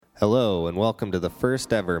Hello, and welcome to the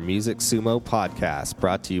first ever Music Sumo podcast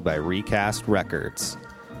brought to you by Recast Records.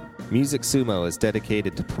 Music Sumo is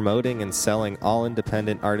dedicated to promoting and selling all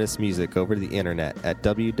independent artist music over the internet at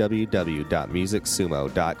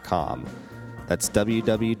www.musicsumo.com. That's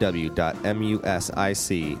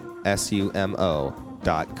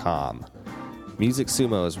www.musicsumo.com. Music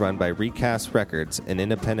Sumo is run by Recast Records, an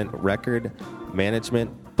independent record,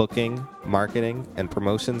 management, booking, marketing, and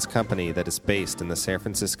promotions company that is based in the San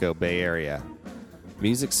Francisco Bay Area.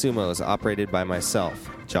 Music Sumo is operated by myself,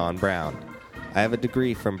 John Brown. I have a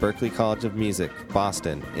degree from Berklee College of Music,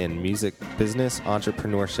 Boston, in music business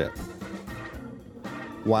entrepreneurship.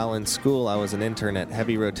 While in school, I was an intern at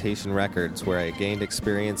Heavy Rotation Records, where I gained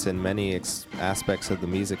experience in many aspects of the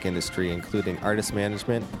music industry, including artist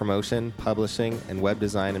management, promotion, publishing, and web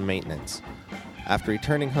design and maintenance. After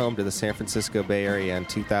returning home to the San Francisco Bay Area in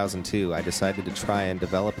 2002, I decided to try and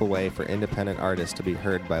develop a way for independent artists to be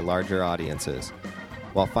heard by larger audiences.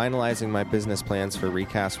 While finalizing my business plans for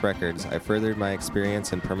Recast Records, I furthered my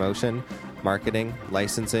experience in promotion, marketing,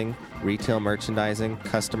 licensing, retail merchandising,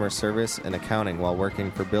 customer service, and accounting while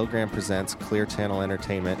working for Bill Graham Presents Clear Channel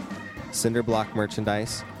Entertainment, Cinderblock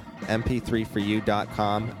Merchandise,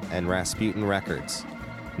 MP3ForYou.com, and Rasputin Records.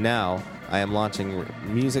 Now, I am launching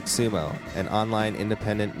Music Sumo, an online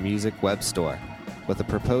independent music web store. With a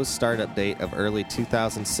proposed startup date of early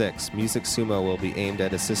 2006, Music Sumo will be aimed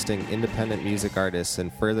at assisting independent music artists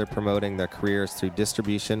in further promoting their careers through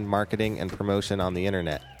distribution, marketing, and promotion on the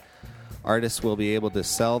internet. Artists will be able to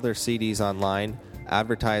sell their CDs online,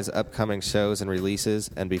 advertise upcoming shows and releases,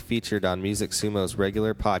 and be featured on Music Sumo's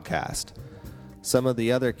regular podcast. Some of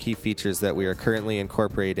the other key features that we are currently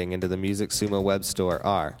incorporating into the Music Sumo web store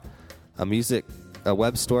are a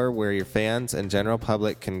web store where your fans and general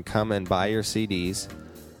public can come and buy your CDs,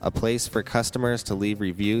 a place for customers to leave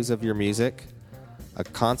reviews of your music, a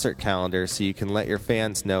concert calendar so you can let your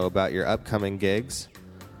fans know about your upcoming gigs,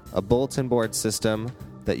 a bulletin board system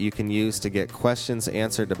that you can use to get questions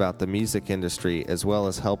answered about the music industry as well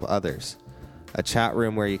as help others, a chat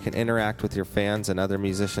room where you can interact with your fans and other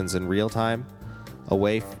musicians in real time, a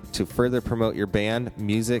way to further promote your band,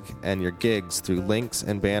 music, and your gigs through links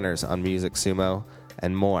and banners on Music Sumo,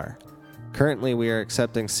 and more. Currently, we are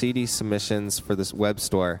accepting CD submissions for this web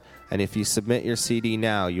store, and if you submit your CD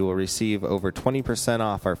now, you will receive over 20%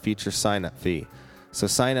 off our future sign-up fee. So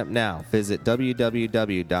sign up now. Visit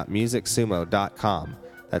www.musicsumo.com.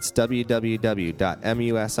 That's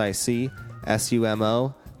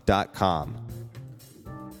www.musicsumo.com.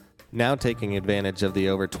 Now taking advantage of the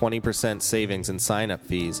over 20% savings in sign-up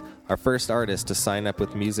fees, our first artist to sign up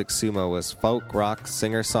with Music Sumo was folk rock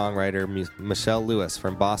singer-songwriter Michelle Lewis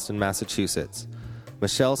from Boston, Massachusetts.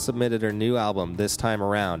 Michelle submitted her new album, This Time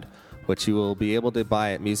Around, which you will be able to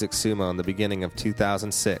buy at Music Sumo in the beginning of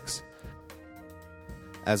 2006.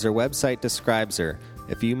 As her website describes her,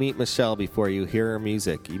 if you meet Michelle before you hear her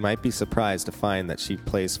music, you might be surprised to find that she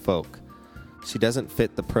plays folk. She doesn't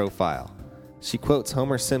fit the profile. She quotes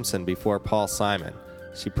Homer Simpson before Paul Simon.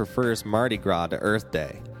 She prefers Mardi Gras to Earth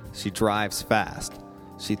Day. She drives fast.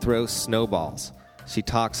 She throws snowballs. She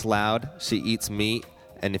talks loud. She eats meat.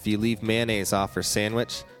 And if you leave mayonnaise off her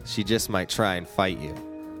sandwich, she just might try and fight you.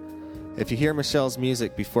 If you hear Michelle's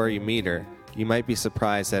music before you meet her, you might be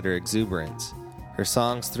surprised at her exuberance. Her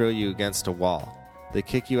songs throw you against a wall. They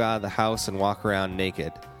kick you out of the house and walk around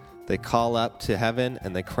naked. They call up to heaven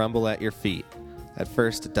and they crumble at your feet. At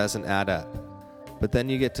first, it doesn't add up. But then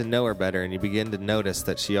you get to know her better and you begin to notice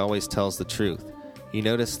that she always tells the truth. You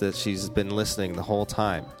notice that she's been listening the whole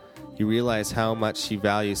time. You realize how much she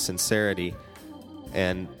values sincerity,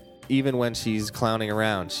 and even when she's clowning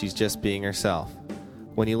around, she's just being herself.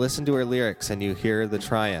 When you listen to her lyrics and you hear the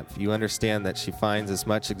triumph, you understand that she finds as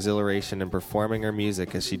much exhilaration in performing her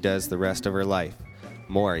music as she does the rest of her life.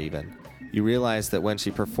 More even. You realize that when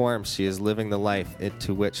she performs, she is living the life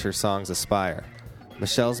to which her songs aspire.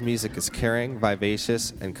 Michelle's music is caring,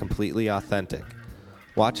 vivacious, and completely authentic.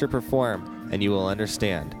 Watch her perform, and you will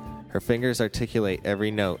understand. Her fingers articulate every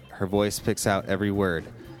note, her voice picks out every word.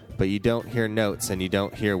 But you don't hear notes and you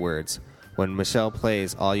don't hear words. When Michelle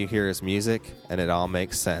plays, all you hear is music, and it all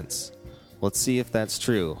makes sense. Let's see if that's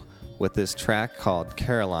true with this track called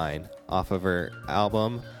Caroline off of her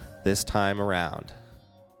album, This Time Around.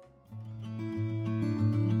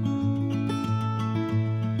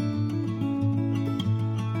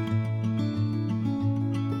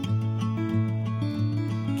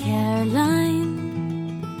 Caroline,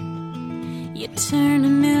 you turn a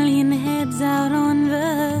million heads out on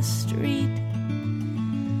the street,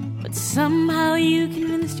 but somehow you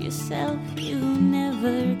convinced yourself you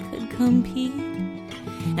never could compete.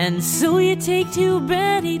 And so you take to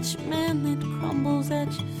bed each man that crumbles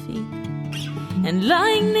at your feet, and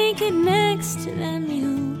lying naked next to them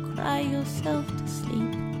you cry yourself to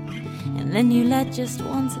sleep. And then you let just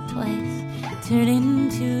once or twice turn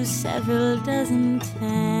into several dozen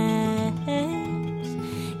times.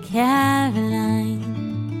 Caroline,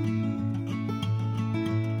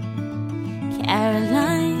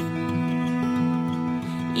 Caroline,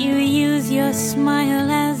 you use your smile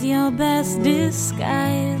as your best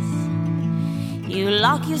disguise. You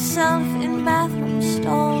lock yourself in bathroom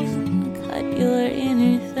stalls and cut your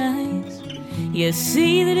inner thighs. You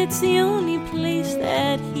see that it's the only place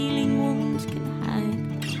that healing wounds can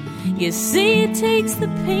hide. You say it takes the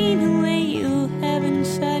pain away you have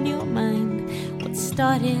inside your mind. What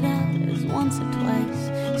started out as once or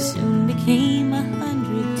twice soon became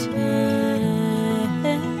 100 times.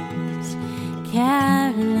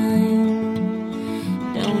 Caroline,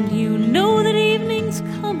 don't you know that evening's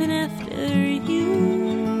coming after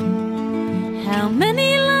you? How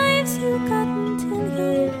many lives you got until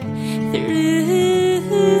you're through?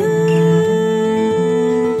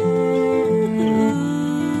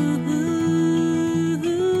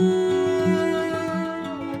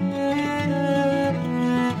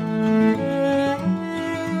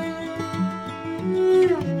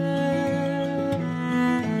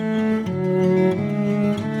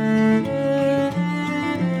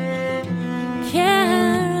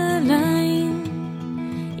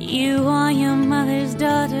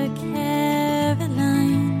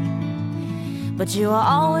 But you were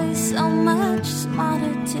always so much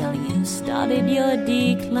smarter till you started your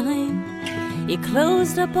decline. You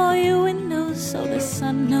closed up all your windows so the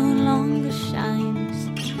sun no longer shines.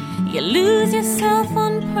 You lose yourself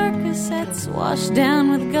on Percocets washed down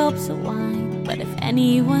with gulps of wine. But if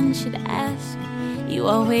anyone should ask, you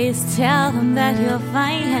always tell them that you're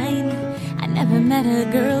fine. I never met a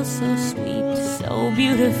girl so sweet, so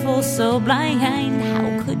beautiful, so blind.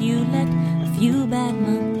 How could you let a few bad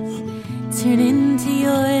months turn into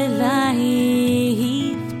your lifetime?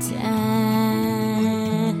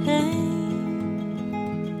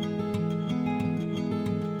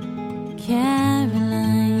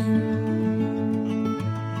 Caroline,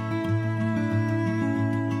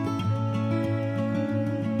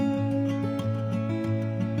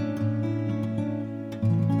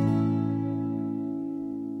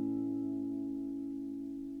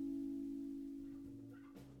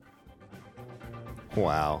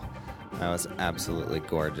 Wow, that was absolutely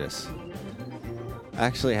gorgeous. I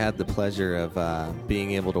actually had the pleasure of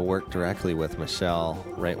being able to work directly with Michelle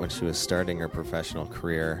right when she was starting her professional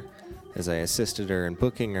career, as I assisted her in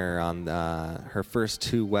booking her on her first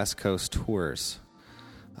 2 West Coast tours.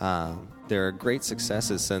 There are great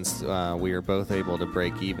successes since we were both able to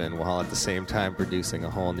break even while at the same time producing a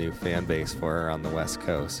whole new fan base for her on the West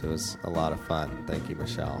Coast. It was a lot of fun. Thank you,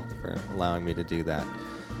 Michelle, for allowing me to do that.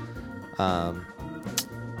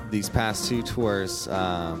 These past 2 tours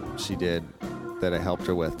she did that I helped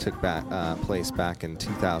her with took place back in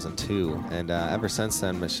 2002, and ever since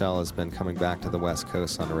then Michelle has been coming back to the West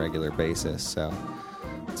Coast on a regular basis, so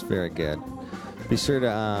it's very good. Be sure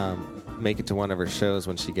to make it to one of her shows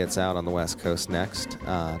when she gets out on the West Coast next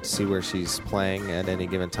to see where she's playing at any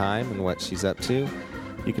given time and what she's up to.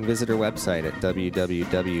 You can visit her website at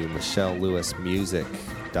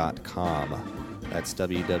www.michelleLewismusic.com. That's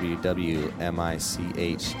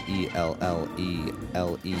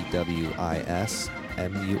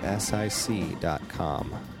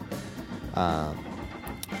www.michellewismusic.com.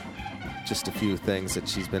 Just a few things that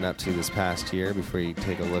she's been up to this past year before you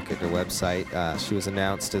take a look at her website. She was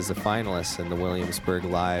announced as a finalist in the Williamsburg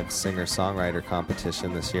Live Singer-Songwriter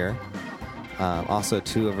Competition this year. Also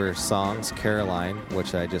 2 of her songs, Caroline,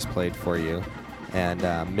 which I just played for you, and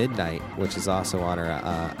Midnight, which is also on her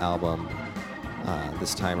album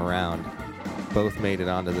this time around, both made it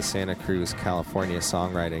onto the Santa Cruz, California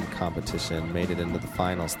Songwriting Competition, made it into the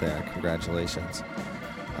finals there. Congratulations.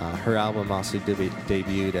 Her album also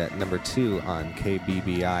debuted at number 2 on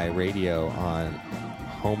KBBI radio on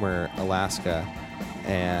Homer, Alaska,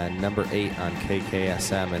 and number 8 on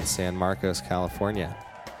KKSM in San Marcos, California.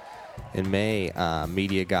 In May,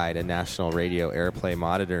 Media Guide, a national radio airplay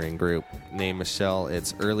monitoring group, named Michelle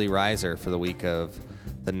its early riser for the week of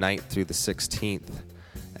the 9th through the 16th.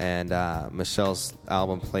 And Michelle's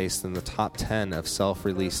album placed in the top 10 of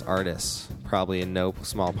self-release artists, probably in no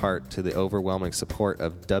small part to the overwhelming support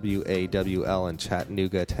of WAWL in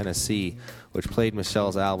Chattanooga, Tennessee, which played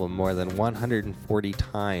Michelle's album more than 140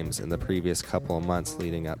 times in the previous couple of months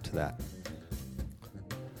leading up to that.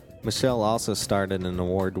 Michelle also starred in an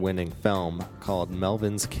award-winning film called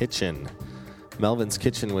Melvin's Kitchen. Melvin's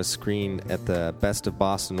Kitchen was screened at the Best of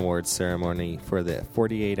Boston Awards ceremony for the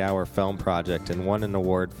 48-hour film project and won an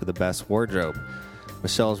award for the best wardrobe.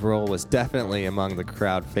 Michelle's role was definitely among the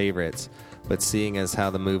crowd favorites, but seeing as how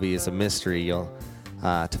the movie is a mystery, to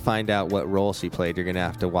find out what role she played, you're going to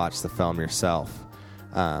have to watch the film yourself.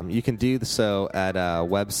 You can do so at a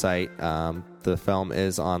website. The film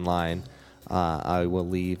is online. I will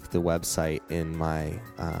leave the website in my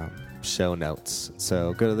show notes.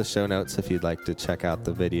 So go to the show notes if you'd like to check out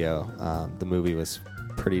the video. The movie was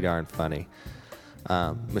pretty darn funny.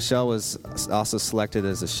 Michelle was also selected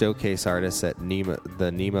as a showcase artist at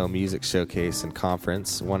the Nemo Music Showcase and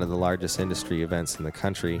Conference, one of the largest industry events in the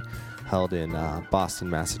country, held in Boston,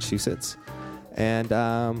 Massachusetts. And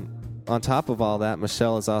on top of all that,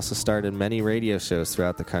 Michelle has also started many radio shows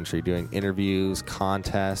throughout the country, doing interviews,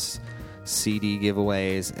 contests, CD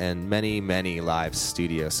giveaways, and many, many live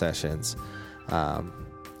studio sessions.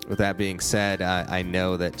 With that being said, I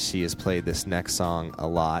know that she has played this next song a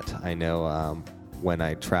lot. I know when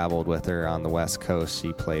I traveled with her on the West Coast,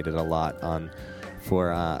 she played it a lot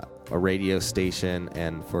for a radio station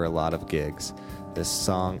and for a lot of gigs. This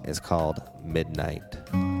song is called Midnight.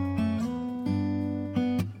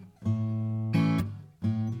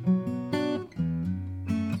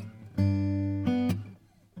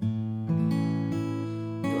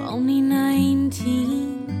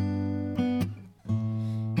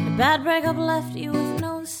 Bad breakup left you with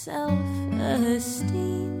no self-esteem.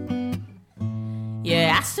 You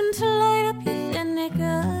asked him to light up your thin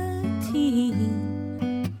nicotine,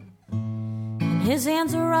 and his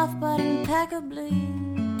hands are rough but impeccably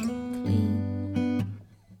clean.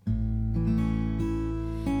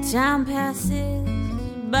 Time passes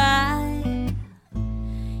by.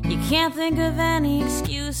 You can't think of any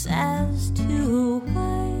excuse as to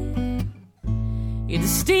why you'd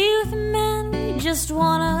stay with a man when you just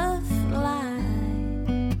wanna fly.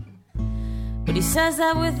 But he says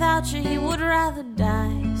that without you he would rather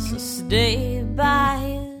die. So stay by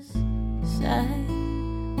his side.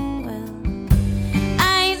 Well,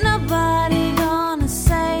 ain't nobody gonna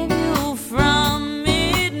save you from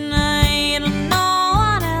midnight. No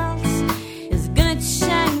one else is gonna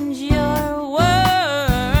change your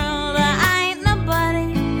world. Ain't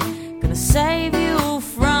nobody gonna save you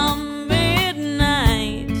from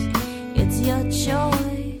midnight. It's your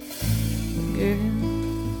choice, girl.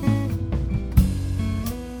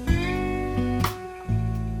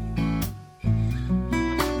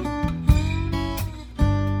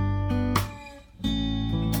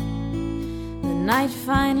 Night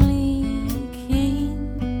finally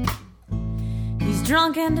came. He's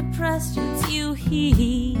drunk and depressed, it's you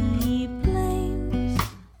he blames.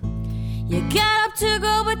 You get up to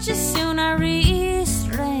go, but you soon are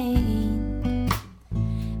restrained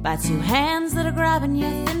by two hands that are grabbing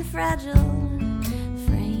your thin, fragile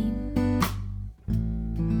frame.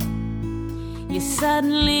 You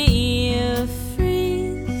suddenly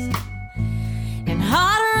freeze, and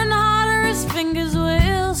harder his fingers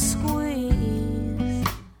will squeeze,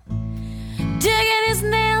 digging his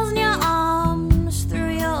nails in your arms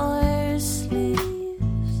through your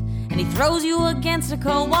sleeves, and he throws you against a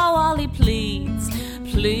cold wall while he pleads,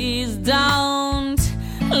 please don't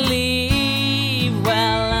leave.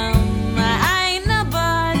 Well, ain't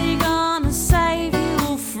nobody gonna save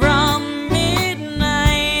you from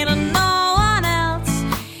midnight, and no one else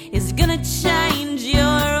is gonna change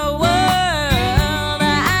your world.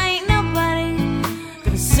 Ain't nobody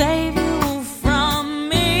gonna save you from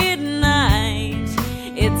midnight.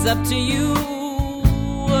 It's up to you,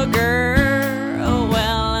 girl.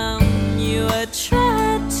 Well, you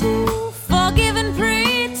tried to forgive and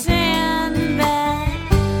pretend that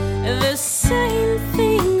the same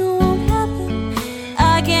thing won't happen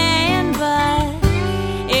again, but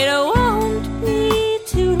it won't be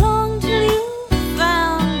too long till you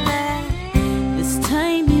found that this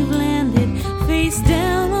time you've landed face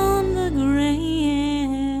down on the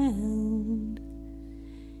ground.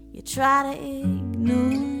 You try to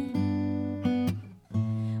ignore,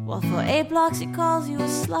 while for 8 blocks he calls you a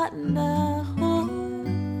slut and a whore,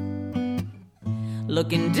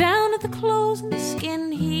 looking down at the clothes and the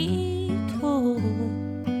skin he tore,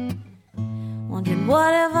 wondering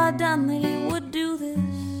what have I done that he would do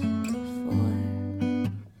this for.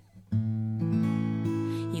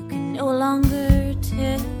 You can no longer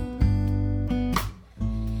tell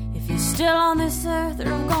if you're still on this earth or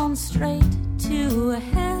have gone straight to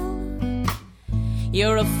hell.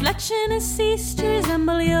 Your reflection has ceased to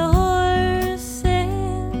resemble yourself,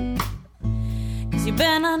 'cause you've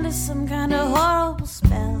been under some kind of horrible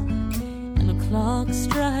spell, and the clock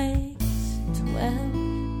strikes 12.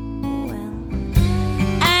 Well,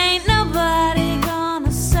 ain't nobody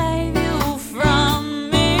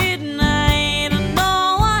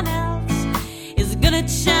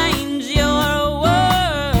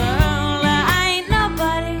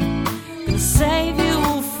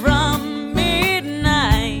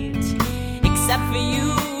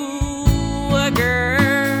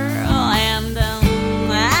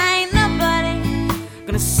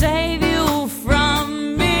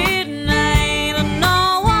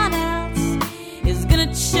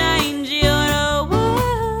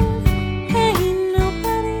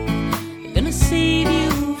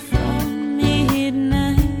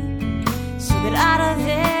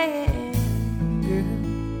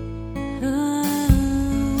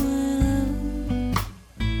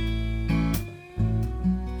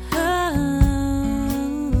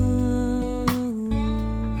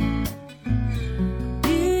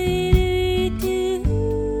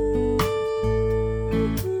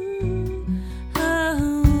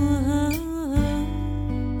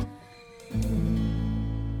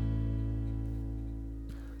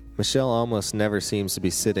Michelle almost never seems to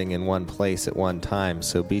be sitting in one place at one time,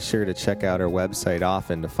 so be sure to check out her website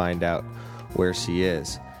often to find out where she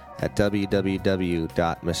is at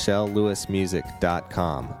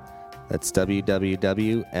www.michellelewismusic.com. That's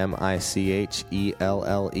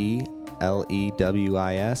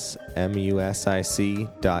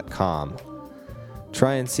www.michellelewismusic.com.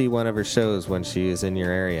 Try and see one of her shows when she is in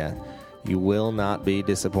your area. You will not be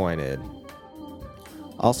disappointed.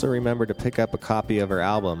 Also remember to pick up a copy of her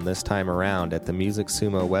album this time around at the Music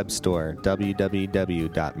Sumo web store,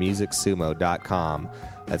 www.musicsumo.com.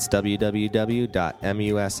 That's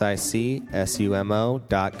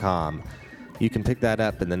www.musicsumo.com. You can pick that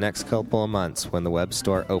up in the next couple of months when the web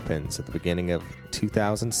store opens at the beginning of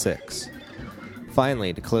 2006.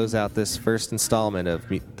 Finally, to close out this first installment of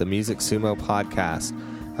the Music Sumo podcast,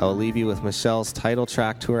 I will leave you with Michelle's title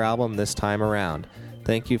track to her album this time around.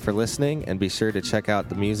 Thank you for listening, and be sure to check out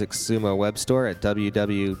the Music Sumo web store at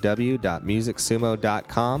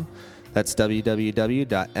www.musicsumo.com. That's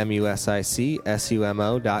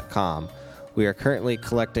www.musicsumo.com. We are currently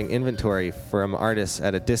collecting inventory from artists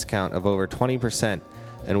at a discount of over 20%,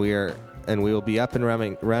 and we will be up and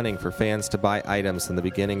running for fans to buy items in the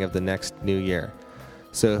beginning of the next new year.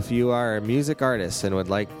 So if you are a music artist and would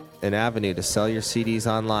like an avenue to sell your CDs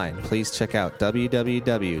online, please check out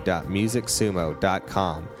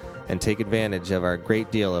www.musicsumo.com and take advantage of our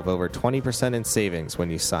great deal of over 20% in savings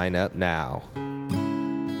when you sign up now.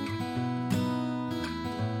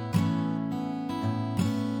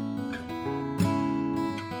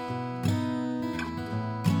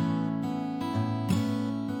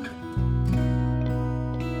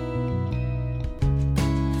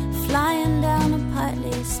 Flying down a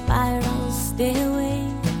partly spiral stairway,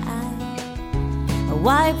 I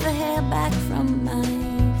wipe the hair back from my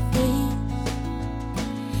face,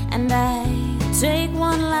 and I take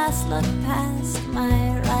one last look past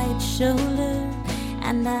my right shoulder,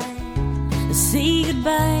 and I say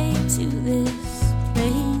goodbye to this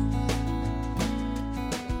place.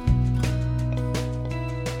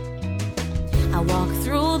 I walk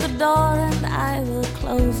through the door and I will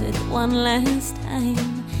close it one last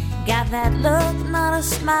time. Got that look, not a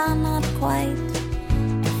smile, not quite a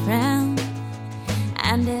frown.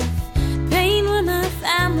 And if pain were my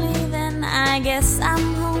family, then I guess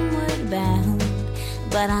I'm homeward bound.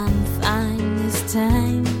 But I'm fine this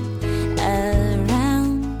time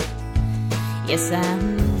around. Yes,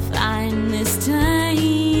 I'm fine this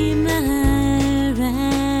time around.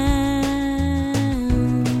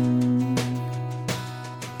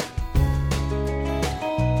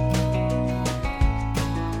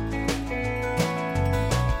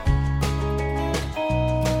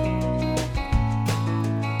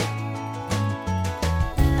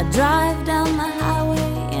 Drive down the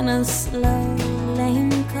highway in a slow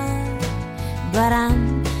lane car, but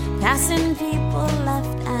I'm passing people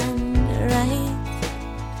left and right,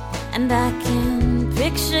 and I can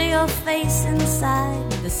picture your face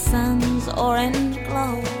inside the sun's orange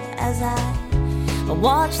glow as I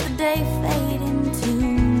watch the day fade into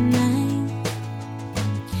night.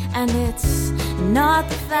 And it's not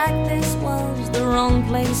the fact this was the wrong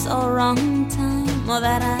place or wrong time, or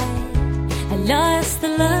that I lost the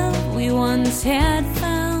love we once had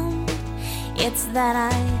found. It's that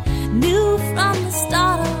I knew from the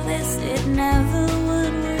start of this it never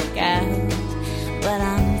would work out. But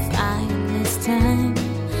I'm fine this time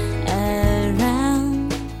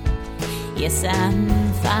around. Yes, I'm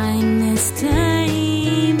fine this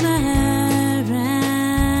time around.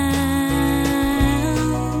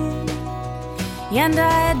 And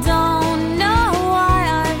I don't know why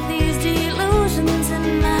I've these delusions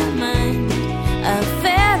in my mind, of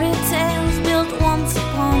fairy tales built once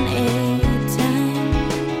upon a time.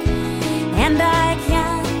 And I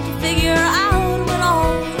can't figure out what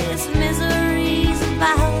all this misery's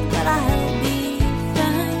about, but I'll be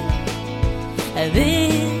fine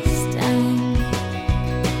this time.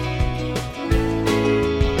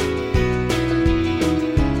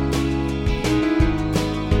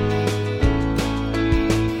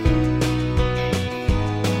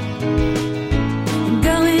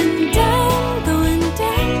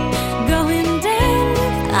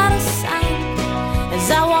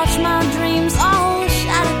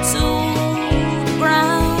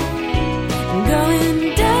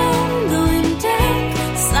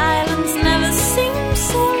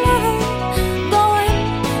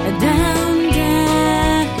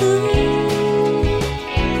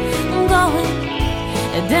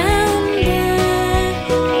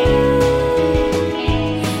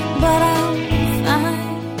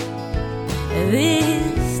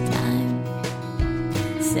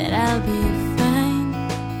 Said I'll be fine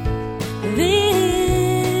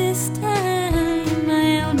this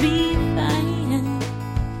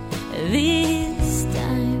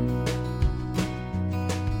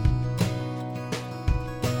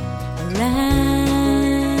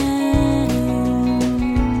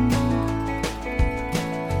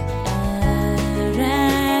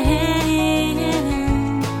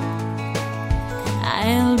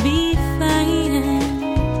I'll be fine.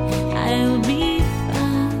 I'll be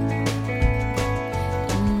fine.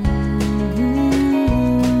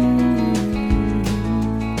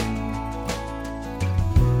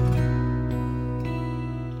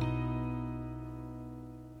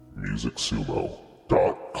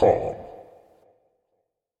 MusicSumo.com